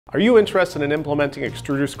Are you interested in implementing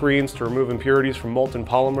extruder screens to remove impurities from molten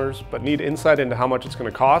polymers, but need insight into how much it's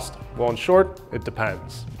going to cost? Well, in short, it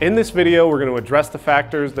depends. In this video, we're going to address the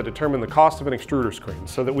factors that determine the cost of an extruder screen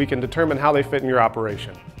so that we can determine how they fit in your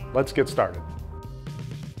operation. Let's get started.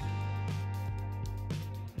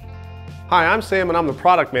 Hi, I'm Sam and I'm the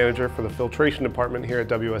product manager for the filtration department here at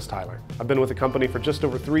WS Tyler. I've been with the company for just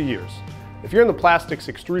over 3 years. If you're in the plastics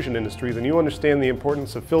extrusion industry, then you understand the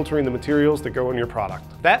importance of filtering the materials that go in your product.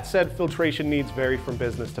 That said, filtration needs vary from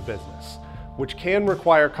business to business, which can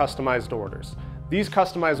require customized orders. These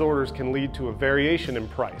customized orders can lead to a variation in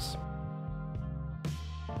price.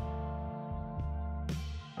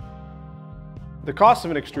 The cost of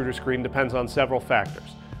an extruder screen depends on several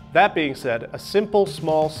factors. That being said, a simple,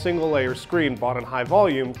 small, single-layer screen bought in high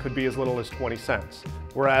volume could be as little as 20 cents,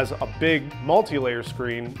 whereas a big, multi-layer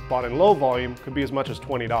screen bought in low volume could be as much as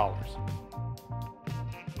 $20.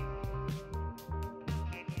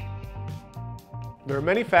 There are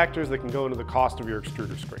many factors that can go into the cost of your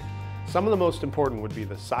extruder screen. Some of the most important would be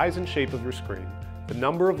the size and shape of your screen, the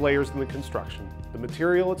number of layers in the construction, the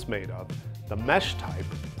material it's made of, the mesh type,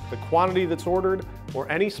 the quantity that's ordered,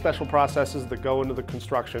 or any special processes that go into the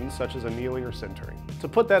construction, such as annealing or sintering. To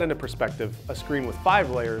put that into perspective, a screen with 5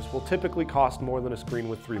 layers will typically cost more than a screen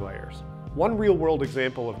with 3 layers. One real-world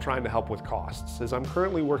example of trying to help with costs is I'm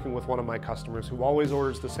currently working with one of my customers who always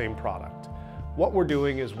orders the same product. What we're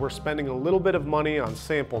doing is we're spending a little bit of money on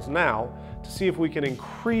samples now to see if we can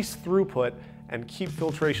increase throughput and keep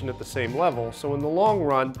filtration at the same level, so in the long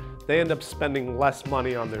run, they end up spending less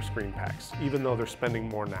money on their screen packs, even though they're spending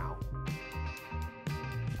more now.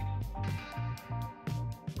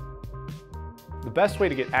 The best way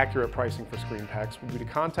to get accurate pricing for screen packs would be to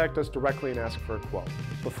contact us directly and ask for a quote.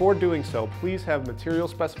 Before doing so, please have material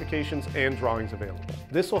specifications and drawings available.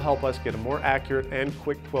 This will help us get a more accurate and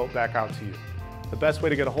quick quote back out to you. The best way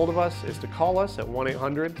to get a hold of us is to call us at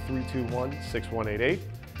 1-800-321-6188,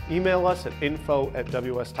 email us at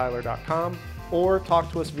info@wstyler.com, or talk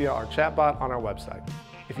to us via our chatbot on our website.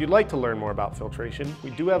 If you'd like to learn more about filtration, we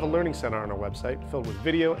do have a learning center on our website filled with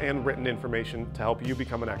video and written information to help you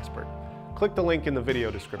become an expert. Click the link in the video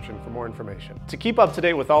description for more information. To keep up to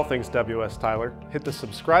date with all things WS Tyler, hit the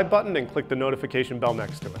subscribe button and click the notification bell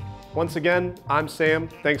next to it. Once again, I'm Sam,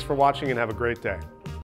 thanks for watching and have a great day.